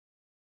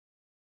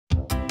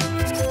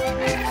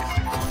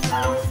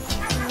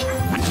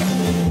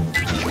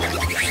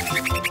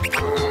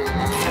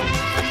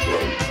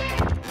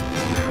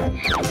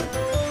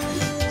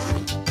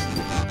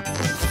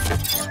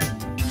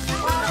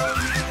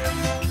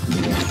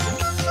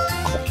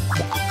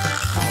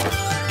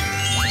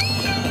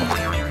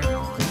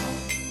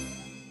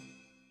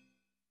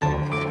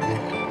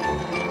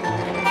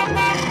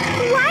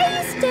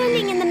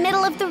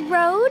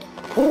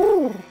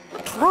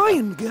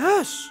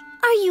guess.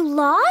 Are you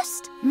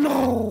lost?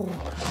 No,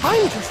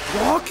 I'm just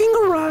walking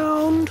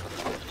around.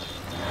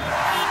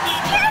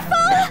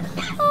 Careful!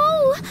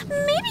 Oh,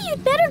 maybe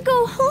you'd better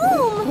go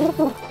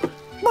home.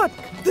 But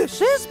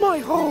this is my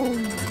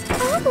home.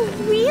 Oh,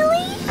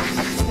 really?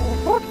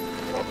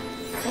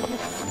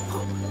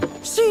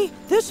 See,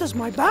 this is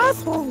my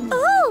bathroom.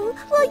 Oh,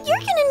 well, you're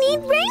gonna need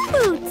rain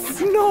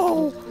boots.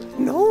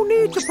 No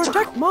need to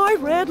protect my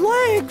red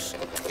legs.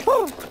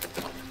 Oh,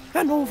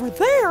 and over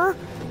there,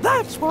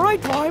 that's where I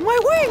dry my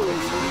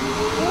wings.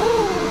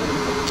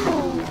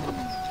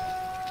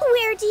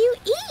 Where do you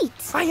eat?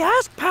 I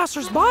ask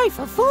passers-by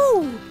for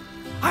food.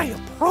 I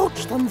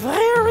approach them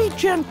very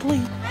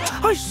gently.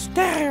 I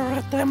stare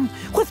at them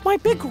with my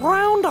big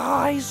round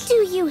eyes. Do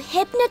you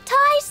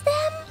hypnotize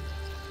them?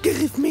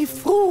 Give me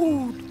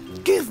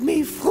food. Give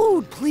me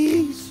food,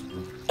 please.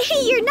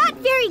 You're not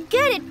very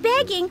good at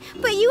begging,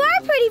 but you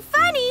are pretty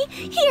funny.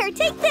 Here,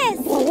 take this.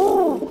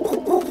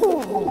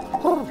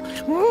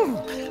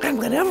 And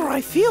whenever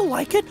I feel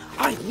like it,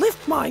 I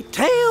lift my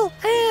tail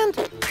and...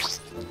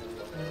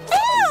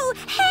 Ew!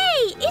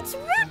 Hey, it's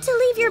rude to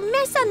leave your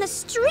mess on the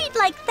street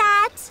like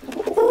that.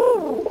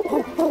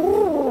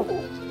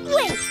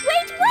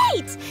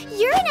 Wait!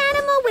 You're an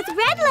animal with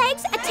red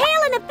legs, a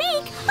tail, and a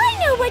beak. I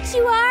know what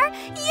you are.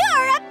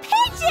 You're a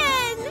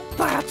pigeon!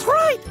 That's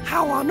right!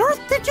 How on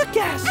earth did you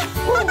guess?